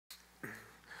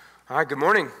Hi, good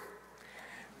morning.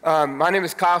 My name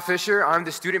is Kyle Fisher. I'm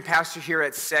the student pastor here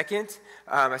at Second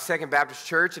Baptist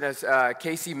Church. And as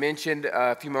Casey mentioned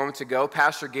a few moments ago,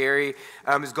 Pastor Gary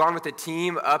is gone with the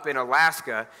team up in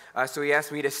Alaska. So he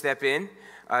asked me to step in.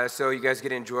 So you guys get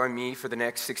to enjoy me for the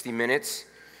next 60 minutes.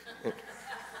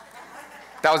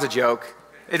 That was a joke.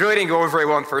 It really didn't go over very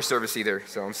well in first service either,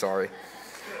 so I'm sorry.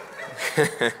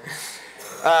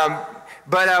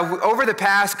 But over the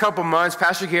past couple months,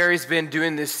 Pastor Gary's been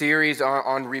doing this series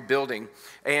on rebuilding.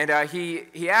 And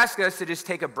he asked us to just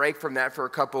take a break from that for a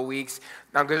couple weeks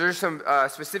because there's some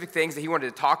specific things that he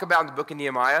wanted to talk about in the book of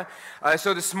Nehemiah.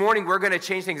 So this morning, we're going to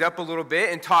change things up a little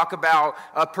bit and talk about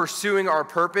pursuing our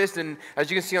purpose. And as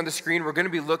you can see on the screen, we're going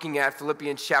to be looking at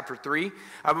Philippians chapter 3.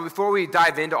 But before we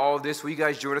dive into all of this, will you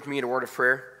guys join with me in a word of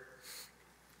prayer?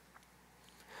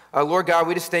 Lord God,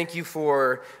 we just thank you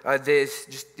for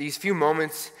these few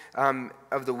moments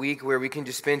of the week where we can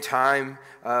just spend time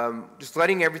just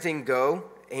letting everything go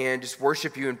and just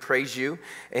worship you and praise you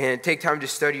and take time to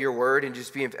study your word and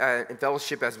just be in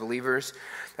fellowship as believers.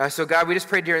 So God, we just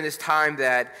pray during this time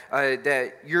that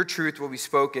your truth will be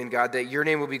spoken, God, that your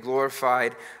name will be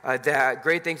glorified, that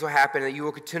great things will happen, that you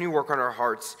will continue to work on our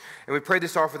hearts. And we pray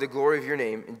this all for the glory of your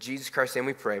name. In Jesus Christ's name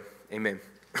we pray. Amen.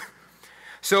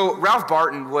 So Ralph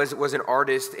Barton was an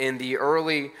artist in the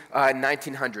early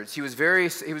 1900s. He was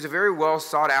a very well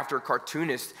sought after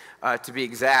cartoonist, to be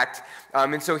exact.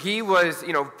 And so he was,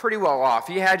 pretty well off.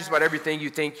 He had just about everything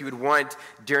you think you would want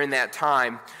during that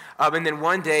time. And then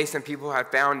one day, some people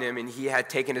had found him, and he had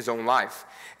taken his own life.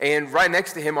 And right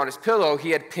next to him on his pillow,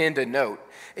 he had pinned a note.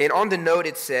 And on the note,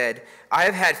 it said, "I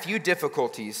have had few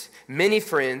difficulties, many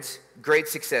friends, great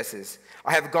successes.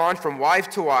 I have gone from wife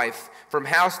to wife, from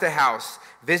house to house,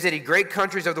 visited great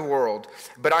countries of the world,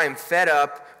 but I am fed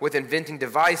up with inventing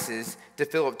devices to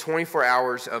fill up 24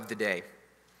 hours of the day."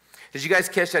 Did you guys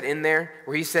catch that in there?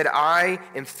 Where he said, I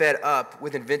am fed up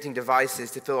with inventing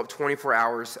devices to fill up 24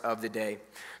 hours of the day.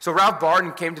 So Ralph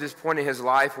Barton came to this point in his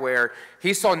life where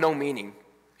he saw no meaning.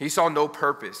 He saw no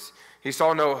purpose. He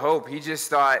saw no hope. He just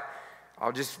thought,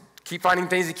 I'll just keep finding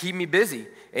things to keep me busy.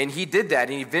 And he did that.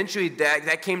 And eventually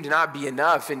that came to not be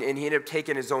enough. And he ended up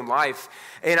taking his own life.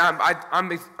 And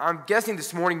I'm guessing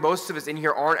this morning most of us in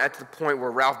here aren't at the point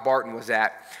where Ralph Barton was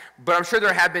at. But I'm sure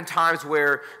there have been times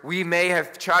where we may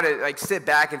have tried to sit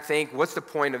back and think, what's the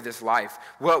point of this life?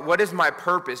 What is my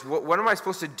purpose? What am I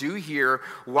supposed to do here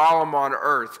while I'm on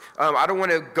earth? I don't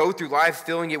want to go through life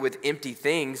filling it with empty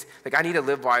things. I need to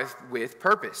live life with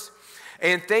purpose.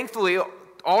 And thankfully,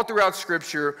 all throughout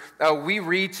Scripture,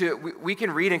 we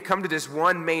can read and come to this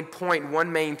one main point,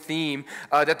 one main theme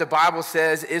that the Bible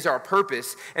says is our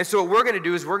purpose. And so what we're going to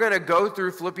do is we're going to go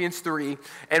through Philippians 3,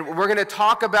 and we're going to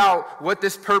talk about what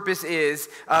this purpose is,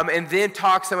 and then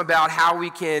talk some about how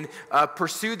we can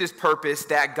pursue this purpose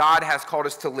that God has called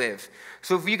us to live.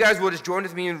 So if you guys will just join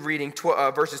with me in reading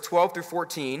verses 12 through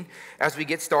 14 as we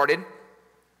get started.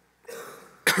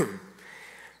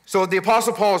 So the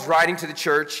Apostle Paul is writing to the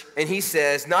church, and he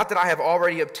says, "Not that I have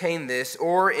already obtained this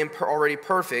or am already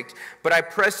perfect, but I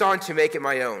press on to make it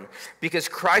my own, because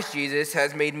Christ Jesus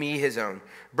has made me his own.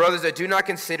 Brothers, I do not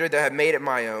consider that I have made it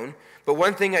my own, but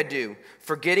one thing I do,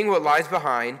 forgetting what lies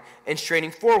behind and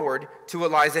straining forward to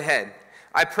what lies ahead.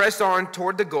 I press on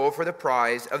toward the goal for the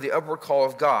prize of the upward call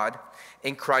of God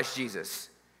in Christ Jesus."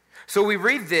 So we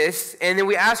read this, and then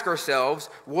we ask ourselves,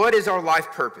 what is our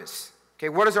life purpose? Okay,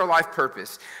 what is our life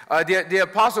purpose? The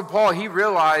Apostle Paul, he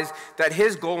realized that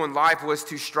his goal in life was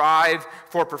to strive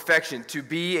for perfection, to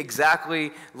be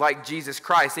exactly like Jesus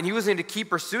Christ. And he was going to keep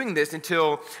pursuing this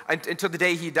until the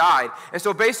day he died. And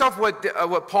so based off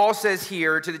what Paul says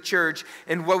here to the church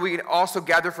and what we also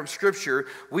gather from Scripture,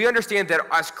 we understand that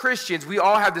as Christians, we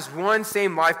all have this one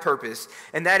same life purpose,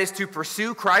 and that is to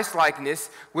pursue Christ-likeness,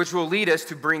 which will lead us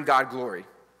to bring God glory.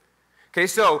 Okay,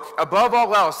 so above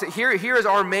all else, here is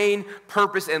our main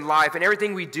purpose in life and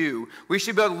everything we do. We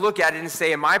should be able to look at it and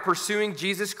say, am I pursuing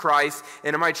Jesus Christ,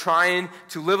 and am I trying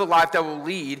to live a life that will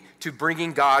lead to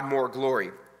bringing God more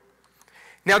glory?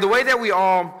 Now, the way that we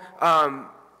all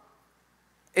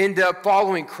end up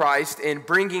following Christ and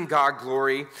bringing God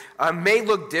glory may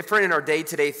look different in our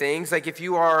day-to-day things. Like if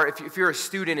you're a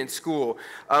student in school,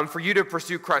 for you to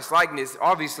pursue Christ likeness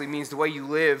obviously means the way you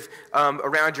live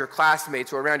around your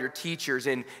classmates or around your teachers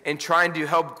and trying to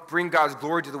help bring God's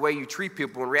glory to the way you treat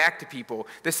people and react to people.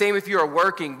 The same if you're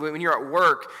working. When you're at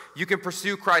work, you can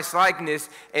pursue Christ likeness,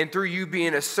 and through you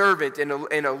being a servant and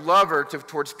a lover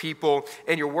towards people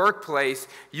in your workplace,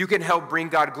 you can help bring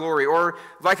God glory. Or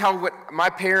like how my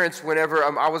parents, whenever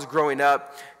I was growing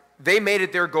up, they made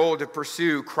it their goal to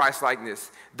pursue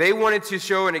Christ-likeness. They wanted to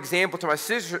show an example to my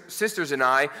sisters and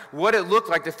I what it looked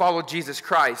like to follow Jesus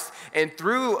Christ. And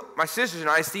through my sisters and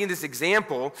I seeing this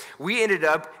example, we ended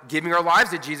up giving our lives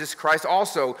to Jesus Christ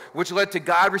also, which led to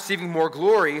God receiving more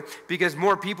glory because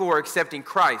more people were accepting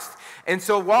Christ. And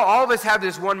so while all of us have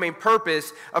this one main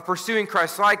purpose of pursuing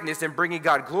Christ-likeness and bringing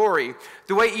God glory,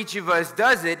 the way each of us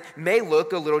does it may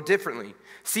look a little differently.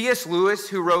 C.S. Lewis,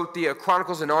 who wrote the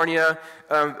Chronicles of Narnia,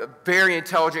 a very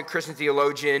intelligent Christian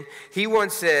theologian, he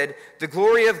once said, "The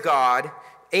glory of God,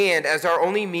 and as our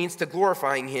only means to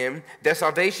glorifying him, the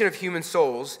salvation of human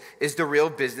souls is the real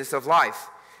business of life."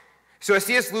 So as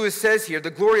C.S. Lewis says here,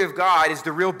 the glory of God is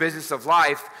the real business of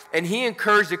life, and he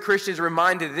encouraged the Christians,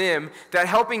 reminded them that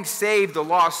helping save the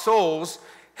lost souls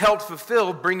helped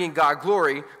fulfill bringing God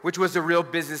glory, which was the real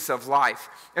business of life.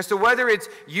 And so whether it's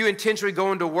you intentionally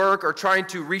going to work or trying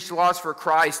to reach the lost for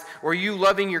Christ, or you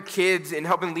loving your kids and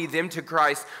helping lead them to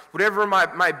Christ, whatever it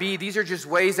might be, these are just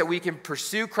ways that we can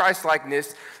pursue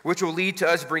Christ-likeness, which will lead to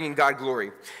us bringing God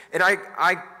glory. And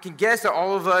I can guess that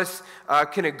all of us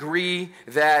can agree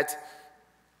that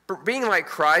being like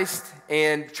Christ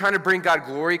and trying to bring God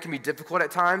glory can be difficult at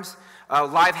times.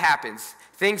 Life happens.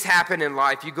 Things happen in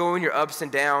life. You go in your ups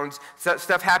and downs.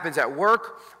 Stuff happens at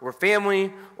work or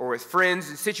family or with friends,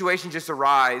 and situations just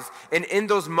arise. And in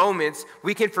those moments,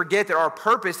 we can forget that our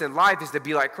purpose in life is to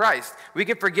be like Christ. We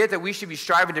can forget that we should be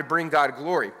striving to bring God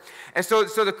glory. And so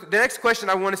the next question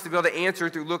I want us to be able to answer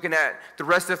through looking at the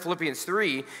rest of Philippians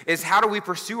 3 is, how do we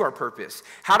pursue our purpose?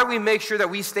 How do we make sure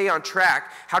that we stay on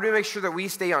track? How do we make sure that we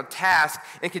stay on task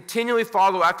and continually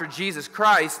follow after Jesus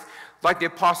Christ, like the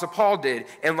Apostle Paul did,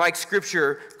 and like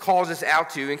Scripture calls us out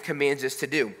to and commands us to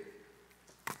do?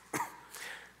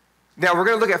 Now, we're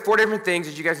going to look at 4 different things,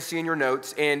 as you guys can see in your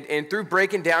notes, and through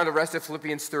breaking down the rest of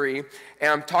Philippians 3,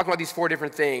 and I'm talking about these 4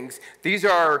 different things, these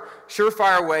are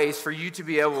surefire ways for you to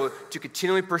be able to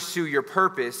continually pursue your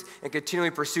purpose and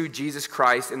continually pursue Jesus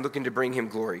Christ and looking to bring him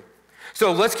glory.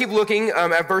 So let's keep looking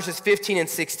at verses 15 and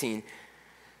 16,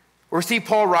 where we see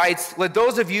Paul writes, "Let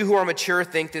those of you who are mature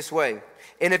think this way.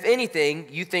 And if anything,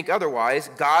 you think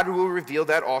otherwise, God will reveal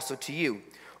that also to you.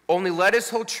 Only let us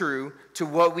hold true to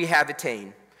what we have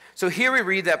attained." So here we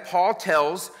read that Paul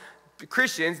tells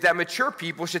Christians that mature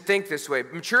people should think this way.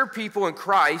 Mature people in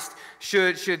Christ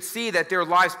should see that their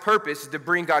life's purpose is to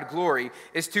bring God glory,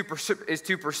 is to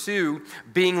pursue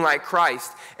being like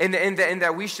Christ, and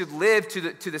that we should live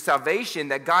to the salvation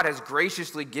that God has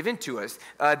graciously given to us,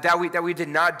 that we did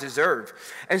not deserve.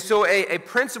 And so a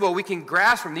principle we can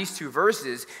grasp from these 2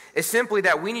 verses is simply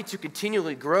that we need to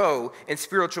continually grow in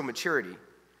spiritual maturity.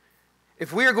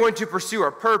 If we are going to pursue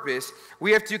our purpose,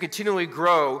 we have to continually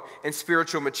grow in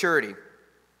spiritual maturity.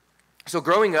 So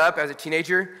growing up as a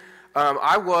teenager,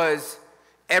 I was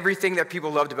everything that people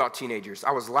loved about teenagers.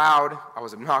 I was loud, I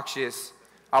was obnoxious,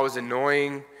 I was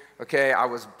annoying, okay? I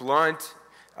was blunt,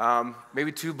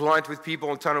 maybe too blunt with people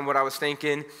and telling them what I was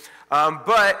thinking.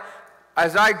 But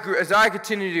as I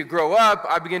continued to grow up,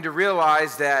 I began to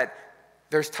realize that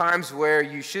there's times where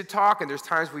you should talk and there's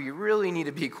times where you really need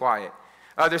to be quiet.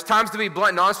 There's times to be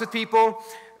blunt and honest with people,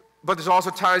 but there's also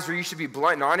times where you should be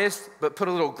blunt and honest, but put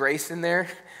a little grace in there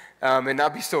and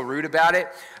not be so rude about it.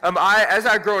 As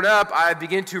I've grown up, I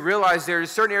began to realize there's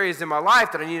certain areas in my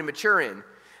life that I need to mature in.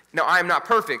 Now, I am not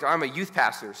perfect. I'm a youth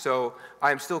pastor, so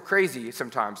I am still crazy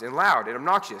sometimes and loud and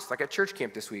obnoxious, like at church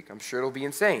camp this week. I'm sure it'll be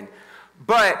insane.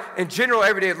 But in general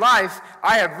everyday life,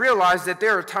 I have realized that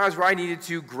there are times where I needed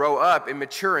to grow up and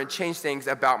mature and change things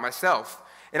about myself.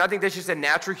 And I think that's just a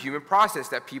natural human process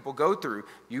that people go through.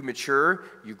 You mature,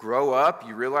 you grow up,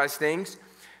 you realize things.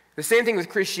 The same thing with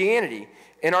Christianity.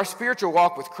 In our spiritual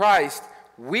walk with Christ,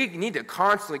 we need to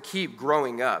constantly keep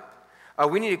growing up.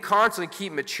 We need to constantly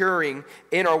keep maturing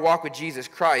in our walk with Jesus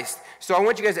Christ. So I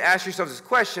want you guys to ask yourselves this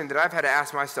question that I've had to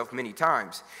ask myself many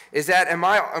times, is that am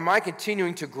I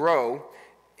continuing to grow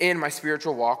in my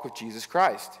spiritual walk with Jesus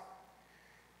Christ?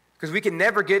 Because we can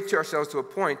never get to ourselves to a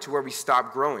point to where we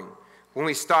stop growing. When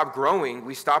we stop growing,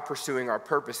 we stop pursuing our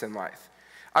purpose in life.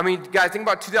 I mean, guys, think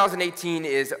about 2018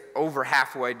 is over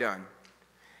halfway done.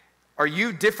 Are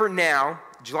you different now,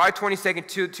 July 22nd,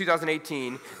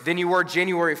 2018, than you were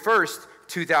January 1st,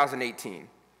 2018?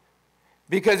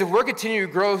 Because if we're continuing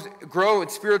to grow in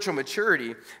spiritual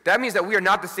maturity, that means that we are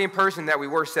not the same person that we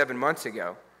were 7 months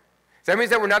ago. That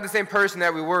means that we're not the same person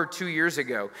that we were 2 years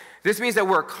ago. This means that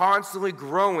we're constantly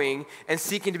growing and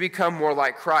seeking to become more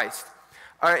like Christ.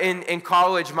 In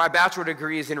college, my bachelor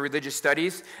degree is in religious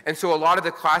studies, and so a lot of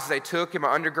the classes I took in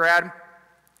my undergrad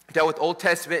dealt with Old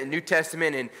Testament and New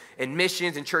Testament and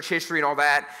missions and church history and all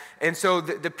that. And so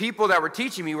the people that were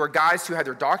teaching me were guys who had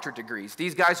their doctorate degrees.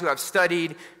 These guys who have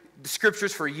studied the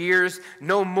scriptures for years,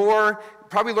 know more,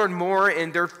 probably learned more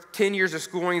in their 10 years of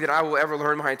schooling than I will ever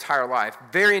learn my entire life.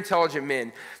 Very intelligent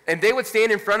men. And they would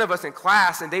stand in front of us in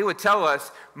class and they would tell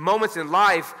us moments in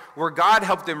life where God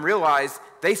helped them realize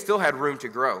they still had room to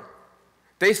grow.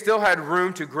 They still had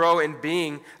room to grow in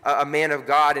being a man of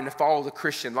God and to follow the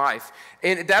Christian life.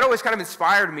 And that always kind of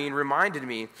inspired me and reminded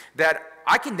me that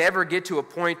I can never get to a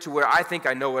point to where I think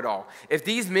I know it all. If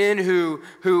these men who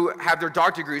have their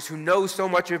doctorate degrees, who know so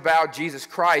much about Jesus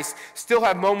Christ, still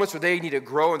have moments where they need to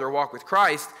grow in their walk with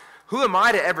Christ, who am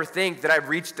I to ever think that I've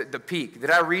reached the peak, that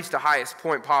I've reached the highest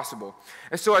point possible?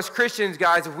 And so as Christians,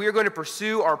 guys, if we're going to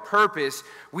pursue our purpose,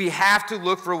 we have to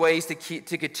look for ways to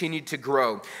continue to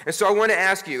grow. And so I want to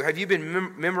ask you, have you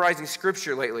been memorizing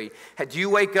scripture lately? Do you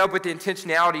wake up with the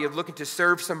intentionality of looking to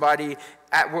serve somebody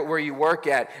at where you work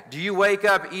at? Do you wake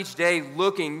up each day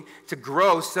looking to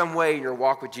grow some way in your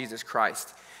walk with Jesus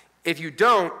Christ? If you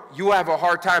don't, you will have a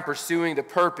hard time pursuing the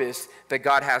purpose that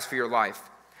God has for your life.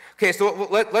 Okay, so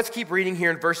let's keep reading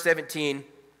here in verse 17,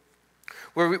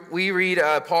 where we read,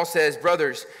 Paul says,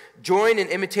 "Brothers, join in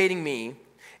imitating me,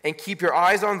 and keep your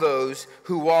eyes on those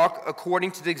who walk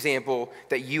according to the example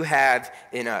that you have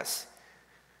in us."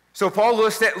 So Paul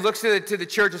looks to the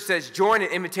church and says, join in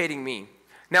imitating me.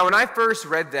 Now, when I first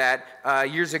read that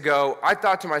years ago, I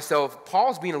thought to myself,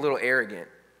 Paul's being a little arrogant.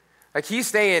 Like he's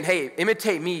saying, hey,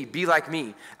 imitate me, be like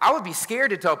me. I would be scared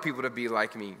to tell people to be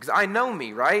like me because I know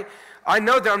me, right? I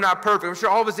know that I'm not perfect. I'm sure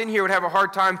all of us in here would have a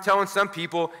hard time telling some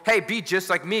people, hey, be just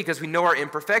like me because we know our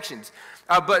imperfections.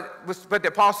 But the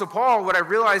Apostle Paul, what I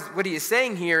realized what he is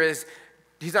saying here is,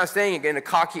 he's not saying it in a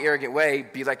cocky, arrogant way,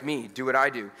 be like me, do what I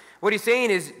do. What he's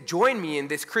saying is, join me in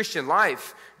this Christian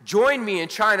life. Join me in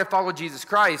trying to follow Jesus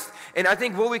Christ. And I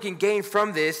think what we can gain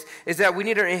from this is that we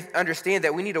need to understand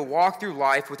that we need to walk through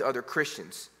life with other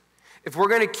Christians. If we're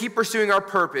going to keep pursuing our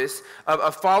purpose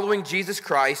of following Jesus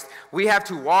Christ, we have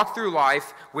to walk through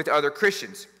life with other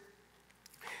Christians.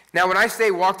 Now, when I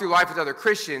say walk through life with other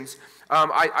Christians,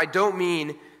 I don't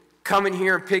mean come in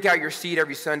here and pick out your seat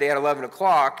every Sunday at 11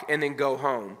 o'clock and then go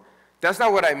home. That's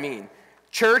not what I mean.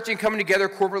 Church and coming together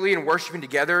corporately and worshiping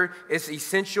together is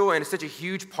essential and it's such a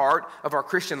huge part of our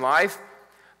Christian life.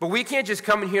 But we can't just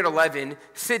come in here at 11,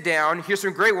 sit down, hear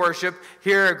some great worship,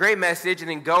 hear a great message, and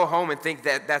then go home and think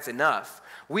that that's enough.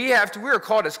 We are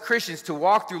called as Christians to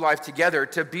walk through life together,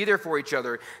 to be there for each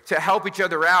other, to help each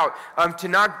other out, to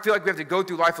not feel like we have to go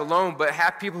through life alone, but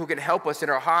have people who can help us in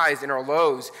our highs and our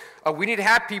lows. We need to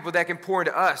have people that can pour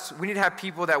into us. We need to have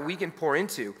people that we can pour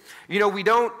into. You know, we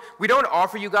don't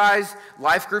offer you guys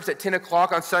life groups at 10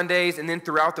 o'clock on Sundays and then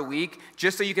throughout the week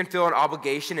just so you can fill an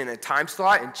obligation in a time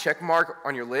slot and check mark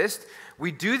on your list.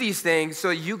 We do these things so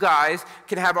that you guys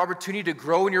can have opportunity to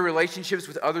grow in your relationships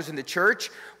with others in the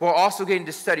church while also getting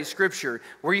to study Scripture,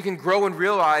 where you can grow and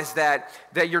realize that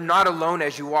you're not alone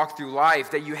as you walk through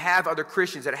life, that you have other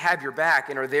Christians that have your back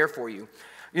and are there for you.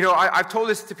 You know, I've told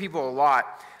this to people a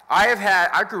lot.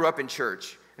 I grew up in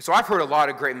church, so I've heard a lot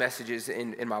of great messages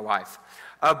in my life.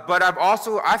 But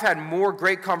I've had more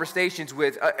great conversations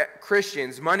with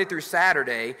Christians Monday through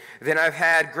Saturday than I've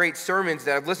had great sermons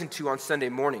that I've listened to on Sunday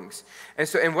mornings.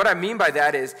 And what I mean by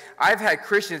that is I've had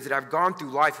Christians that have gone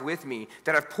through life with me,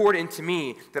 that have poured into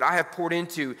me, that I have poured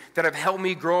into, that have helped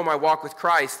me grow in my walk with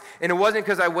Christ. And it wasn't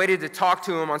because I waited to talk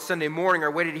to them on Sunday morning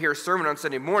or waited to hear a sermon on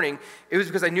Sunday morning. It was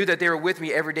because I knew that they were with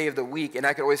me every day of the week and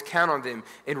I could always count on them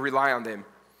and rely on them.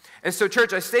 And so,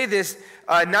 church, I say this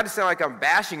not to sound like I'm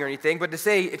bashing or anything, but to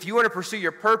say if you want to pursue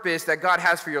your purpose that God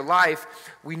has for your life,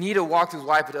 we need to walk through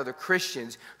life with other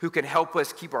Christians who can help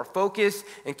us keep our focus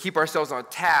and keep ourselves on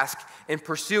task in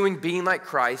pursuing being like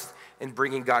Christ and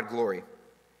bringing God glory.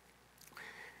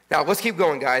 Now, let's keep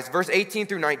going, guys. Verse 18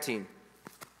 through 19.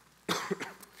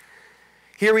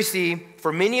 Here we see,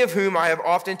 "For many of whom I have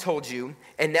often told you,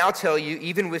 and now tell you,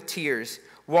 even with tears,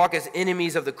 walk as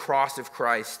enemies of the cross of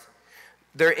Christ.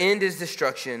 Their end is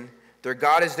destruction, their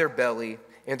God is their belly,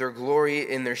 and their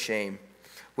glory in their shame,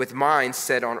 with minds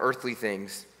set on earthly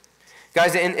things."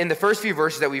 Guys, in the first few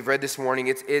verses that we've read this morning,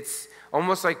 it's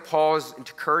almost like Paul's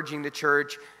encouraging the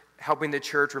church, helping the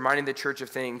church, reminding the church of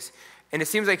things. And it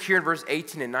seems like here in verse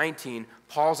 18 and 19,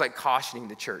 Paul's like cautioning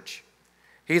the church.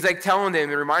 He's like telling them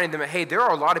and reminding them, hey, there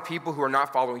are a lot of people who are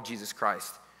not following Jesus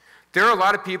Christ. There are a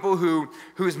lot of people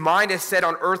whose mind is set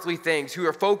on earthly things, who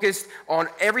are focused on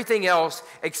everything else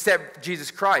except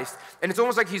Jesus Christ. And it's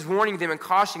almost like he's warning them and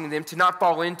cautioning them to not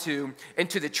fall into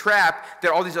the trap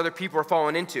that all these other people are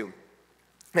falling into.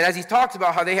 And as he talks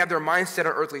about how they have their mindset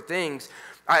on earthly things,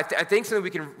 I think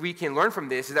something we can learn from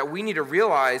this is that we need to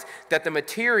realize that the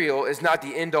material is not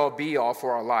the end-all, be-all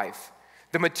for our life.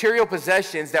 The material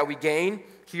possessions that we gain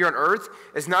here on earth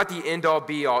is not the end-all,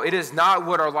 be-all. It is not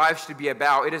what our life should be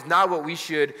about. It is not what we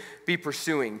should be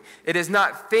pursuing. It is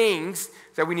not things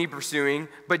that we need pursuing,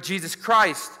 but Jesus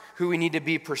Christ who we need to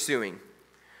be pursuing.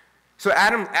 So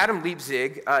Adam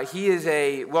Leipzig, he is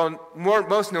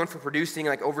most known for producing,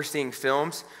 like overseeing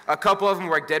films. A couple of them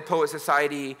were like Dead Poet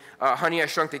Society, Honey, I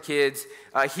Shrunk the Kids.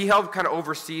 He helped kind of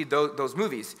oversee those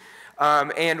movies.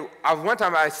 And one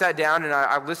time I sat down and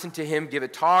I listened to him give a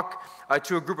talk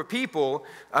to a group of people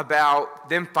about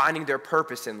them finding their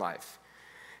purpose in life.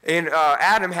 And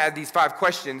Adam had these 5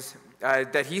 questions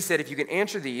that he said, if you can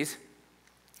answer these,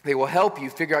 they will help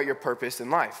you figure out your purpose in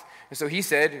life. And so he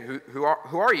said, who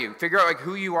are you? Figure out like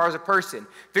who you are as a person.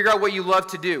 Figure out what you love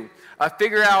to do.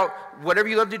 Figure out whatever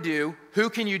you love to do, who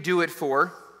can you do it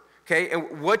for? Okay,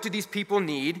 and what do these people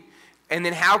need? And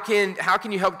then how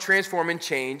can you help transform and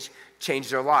change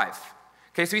their life?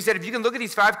 Okay, so he said, if you can look at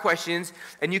these 5 questions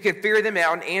and you can figure them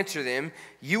out and answer them,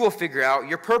 you will figure out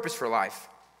your purpose for life.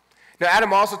 Now,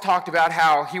 Adam also talked about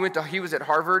how he was at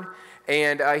Harvard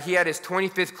and he had his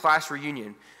 25th class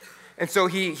reunion. And so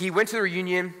he went to the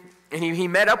reunion and he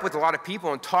met up with a lot of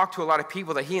people and talked to a lot of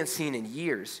people that he hadn't seen in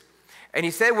years. And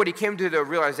he said what he came to the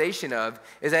realization of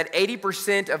is that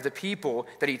 80% of the people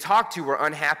that he talked to were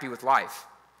unhappy with life.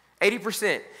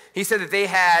 80%. He said that they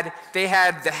had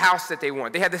the house that they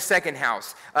wanted. They had the second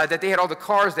house. That they had all the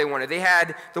cars they wanted. They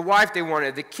had the wife they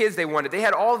wanted, the kids they wanted. They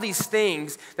had all these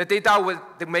things that they thought would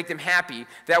make them happy.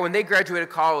 That when they graduated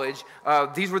college,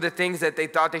 these were the things that they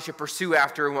thought they should pursue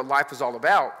after and what life was all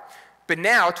about. But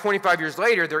now, 25 years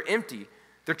later, they're empty.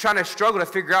 They're trying to struggle to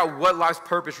figure out what life's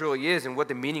purpose really is and what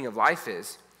the meaning of life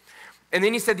is. And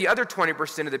then he said the other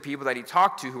 20% of the people that he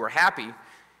talked to who were happy,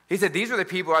 he said these were the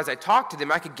people, as I talked to them,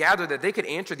 I could gather that they could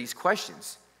answer these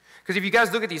questions. Because if you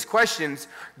guys look at these questions,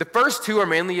 the first 2 are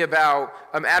mainly about,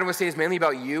 Adam was saying is mainly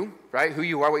about you, right? Who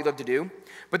you are, what you love to do.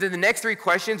 But then the next 3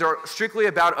 questions are strictly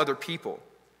about other people.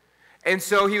 And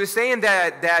so he was saying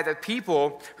that the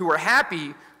people who were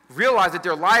happy realized that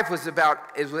their life was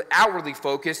outwardly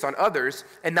focused on others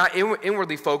and not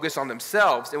inwardly focused on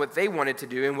themselves and what they wanted to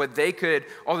do and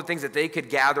all the things that they could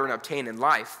gather and obtain in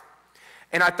life.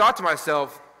 And I thought to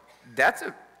myself,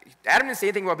 Adam didn't say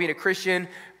anything about being a Christian,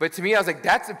 but to me, I was like,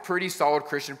 that's a pretty solid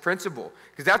Christian principle,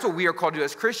 because that's what we are called to do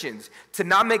as Christians, to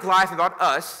not make life about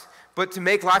us, but to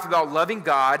make life about loving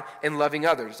God and loving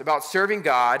others, about serving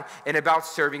God and about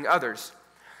serving others.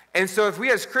 And so if we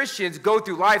as Christians go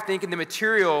through life thinking the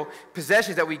material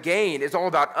possessions that we gain is all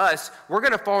about us, we're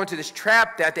going to fall into this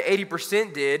trap that the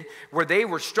 80% did, where they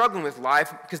were struggling with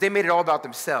life because they made it all about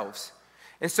themselves.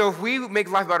 And so if we make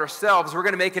life about ourselves, we're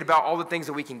going to make it about all the things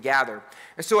that we can gather.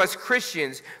 And so as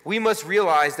Christians, we must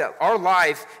realize that our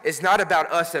life is not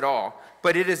about us at all,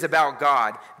 but it is about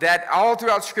God. That all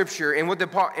throughout Scripture and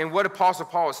what Apostle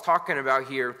Paul is talking about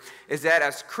here is that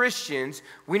as Christians,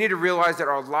 we need to realize that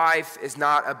our life is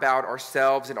not about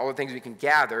ourselves and all the things we can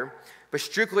gather, but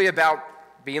strictly about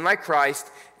being like Christ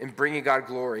and bringing God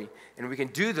glory. And we can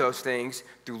do those things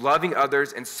through loving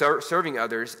others and serving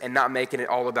others and not making it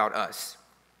all about us.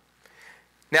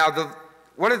 Now,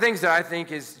 one of the things that I think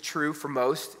is true for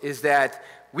most is that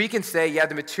we can say, yeah,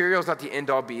 the material is not the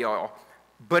end-all, be-all.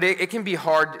 But it can be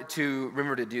hard to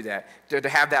remember to do that, to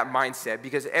have that mindset,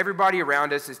 because everybody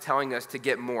around us is telling us to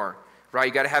get more, right?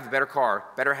 You got to have a better car,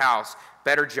 better house,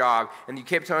 better job, and they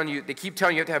keep telling you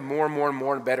have to have more and more and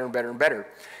more and better and better and better.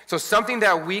 So something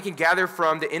that we can gather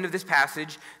from the end of this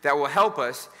passage that will help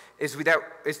us is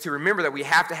to remember that we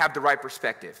have to have the right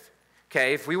perspective.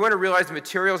 Okay, if we want to realize the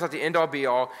material is not the end-all,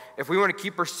 be-all, if we want to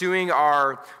keep pursuing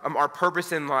our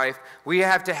purpose in life, we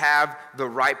have to have the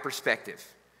right perspective.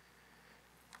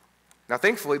 Now,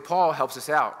 thankfully, Paul helps us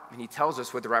out, and he tells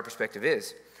us what the right perspective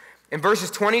is. In verses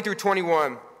 20 through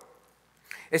 21,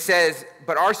 it says,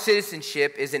 "But our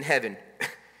citizenship is in heaven,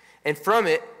 and from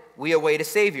it we await a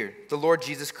Savior, the Lord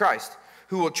Jesus Christ,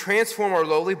 who will transform our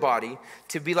lowly body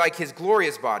to be like his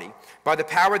glorious body, by the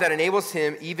power that enables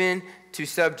him even to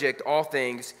subject all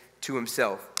things to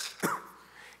himself."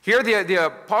 Here, the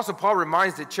Apostle Paul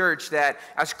reminds the church that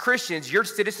as Christians, your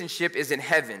citizenship is in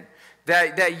heaven.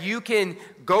 That you can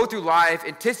go through life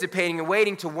anticipating and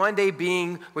waiting to one day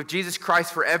being with Jesus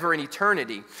Christ forever in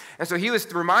eternity. And so he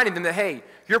was reminding them that, hey,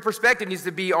 your perspective needs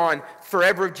to be on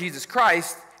forever of Jesus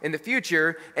Christ in the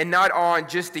future and not on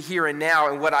just the here and now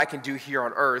and what I can do here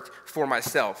on earth for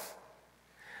myself.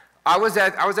 I was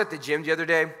at the gym the other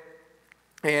day,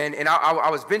 and I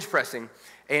was bench pressing.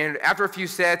 And after a few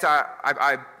sets,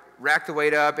 I racked the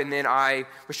weight up, and then I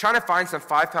was trying to find some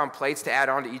 5-pound plates to add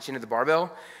on to each end of the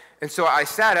barbell. And so I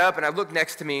sat up, and I looked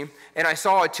next to me, and I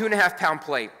saw a 2.5-pound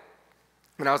plate.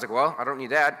 And I was like, well, I don't need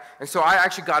that. And so I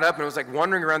actually got up and I was like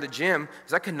wandering around the gym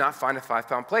because I could not find a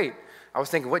 5-pound plate. I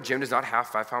was thinking, what gym does not have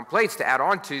 5-pound plates to add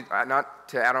on to, not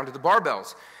to add on to the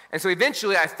barbells? And so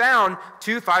eventually I found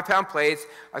 2 5-pound plates.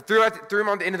 I threw them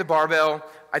on the end of the barbell.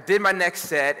 I did my next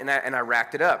set and I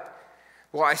racked it up.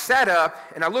 Well, I sat up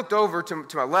and I looked over to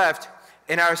my left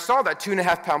and I saw that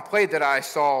 2.5-pound plate that I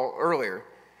saw earlier.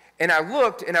 And I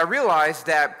looked and I realized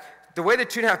that the way the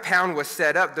 2.5-pound was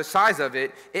set up, the size of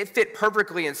it, it fit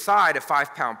perfectly inside a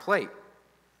 5-pound plate.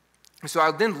 So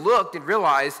I then looked and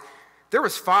realized there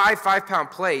was 5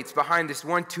 5-pound plates behind this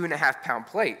one 2.5-pound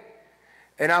plate.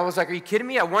 And I was like, are you kidding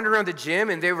me? I wandered around the gym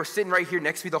and they were sitting right here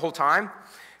next to me the whole time.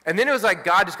 And then it was like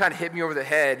God just kind of hit me over the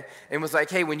head and was like,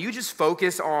 hey, when you just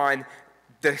focus on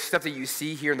the stuff that you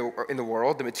see here in the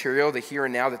world, the material, the here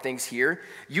and now, the things here,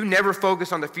 you never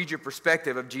focus on the future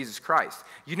perspective of Jesus Christ.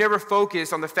 You never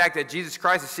focus on the fact that Jesus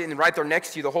Christ is sitting right there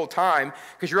next to you the whole time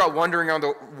because you're out wandering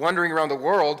around the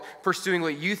world pursuing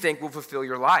what you think will fulfill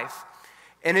your life.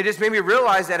 And it just made me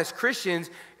realize that as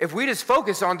Christians, if we just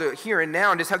focus on the here and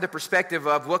now and just have the perspective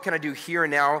of what can I do here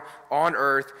and now on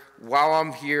earth while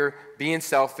I'm here being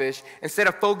selfish, instead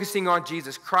of focusing on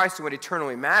Jesus Christ and what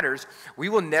eternally matters, we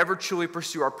will never truly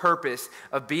pursue our purpose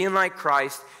of being like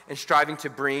Christ and striving to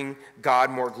bring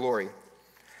God more glory.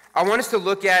 I want us to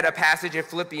look at a passage in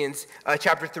Philippians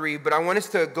chapter 3, but I want us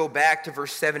to go back to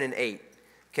verse 7 and 8.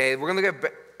 Okay, we're going to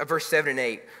look at verse 7 and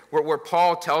 8, where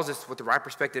Paul tells us what the right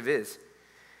perspective is.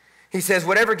 He says,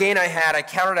 whatever gain I had, I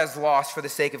counted as loss for the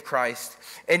sake of Christ.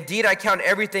 Indeed, I count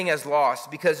everything as loss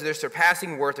because of the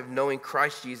surpassing worth of knowing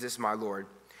Christ Jesus my Lord.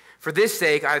 For this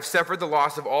sake, I have suffered the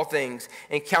loss of all things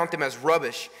and count them as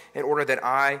rubbish in order that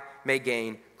I may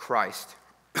gain Christ.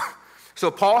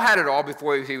 So Paul had it all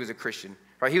before he was a Christian.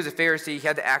 Right? He was a Pharisee. He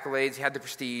had the accolades. He had the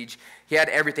prestige. He had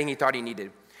everything he thought he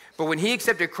needed. But when he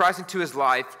accepted Christ into his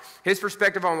life, his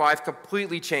perspective on life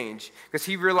completely changed because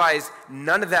he realized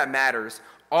none of that matters.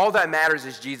 All that matters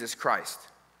is Jesus Christ.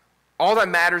 All that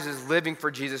matters is living for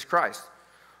Jesus Christ.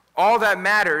 All that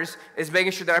matters is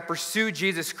making sure that I pursue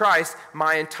Jesus Christ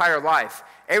my entire life.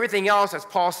 Everything else, as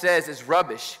Paul says, is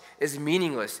rubbish, is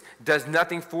meaningless, does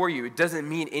nothing for you. It doesn't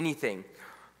mean anything.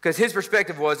 Because his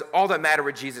perspective was all that mattered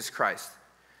with Jesus Christ.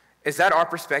 Is that our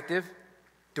perspective?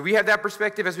 Do we have that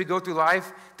perspective as we go through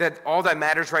life, that all that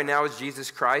matters right now is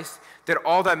Jesus Christ? That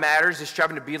all that matters is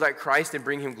striving to be like Christ and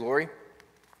bring him glory?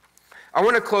 I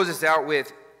want to close this out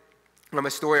with a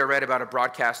story I read about a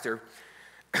broadcaster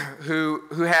who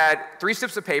had 3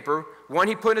 slips of paper. One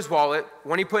he put in his wallet,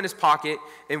 one he put in his pocket,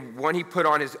 and one he put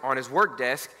on his work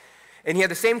desk. And he had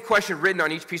the same question written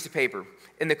on each piece of paper.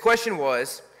 And the question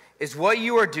was, is what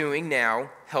you are doing now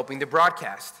helping the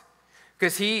broadcast?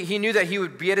 Because he knew that he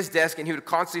would be at his desk and he would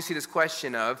constantly see this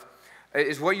question of,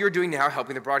 is what you're doing now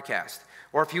helping the broadcast?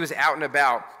 Or if he was out and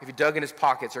about, if he dug in his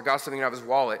pockets or got something out of his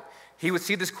wallet, he would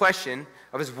see this question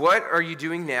of, is what are you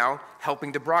doing now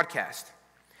helping the broadcast?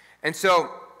 And so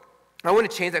I want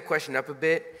to change that question up a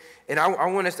bit, and I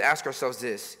want us to ask ourselves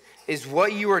this. Is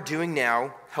what you are doing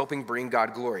now helping bring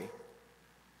God glory?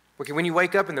 Okay, when you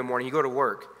wake up in the morning, you go to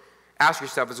work, ask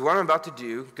yourself, is what I'm about to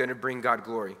do going to bring God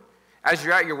glory? As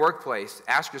you're at your workplace,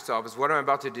 ask yourself, is what I'm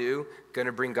about to do going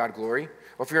to bring God glory?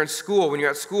 Or if you're in school, when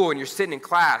you're at school and you're sitting in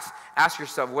class, ask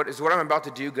yourself, what I'm about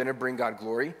to do going to bring God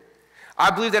glory? I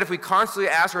believe that if we constantly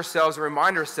ask ourselves and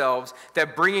remind ourselves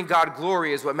that bringing God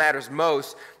glory is what matters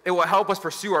most, it will help us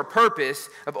pursue our purpose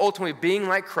of ultimately being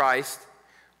like Christ,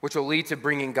 which will lead to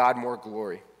bringing God more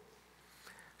glory.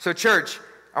 So church,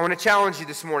 I want to challenge you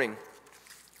this morning,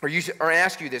 or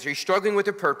ask you this. Are you struggling with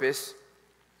a purpose?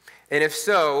 And if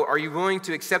so, are you willing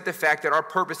to accept the fact that our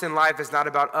purpose in life is not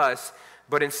about us,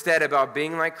 but instead about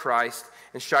being like Christ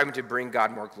and striving to bring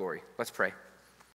God more glory? Let's pray.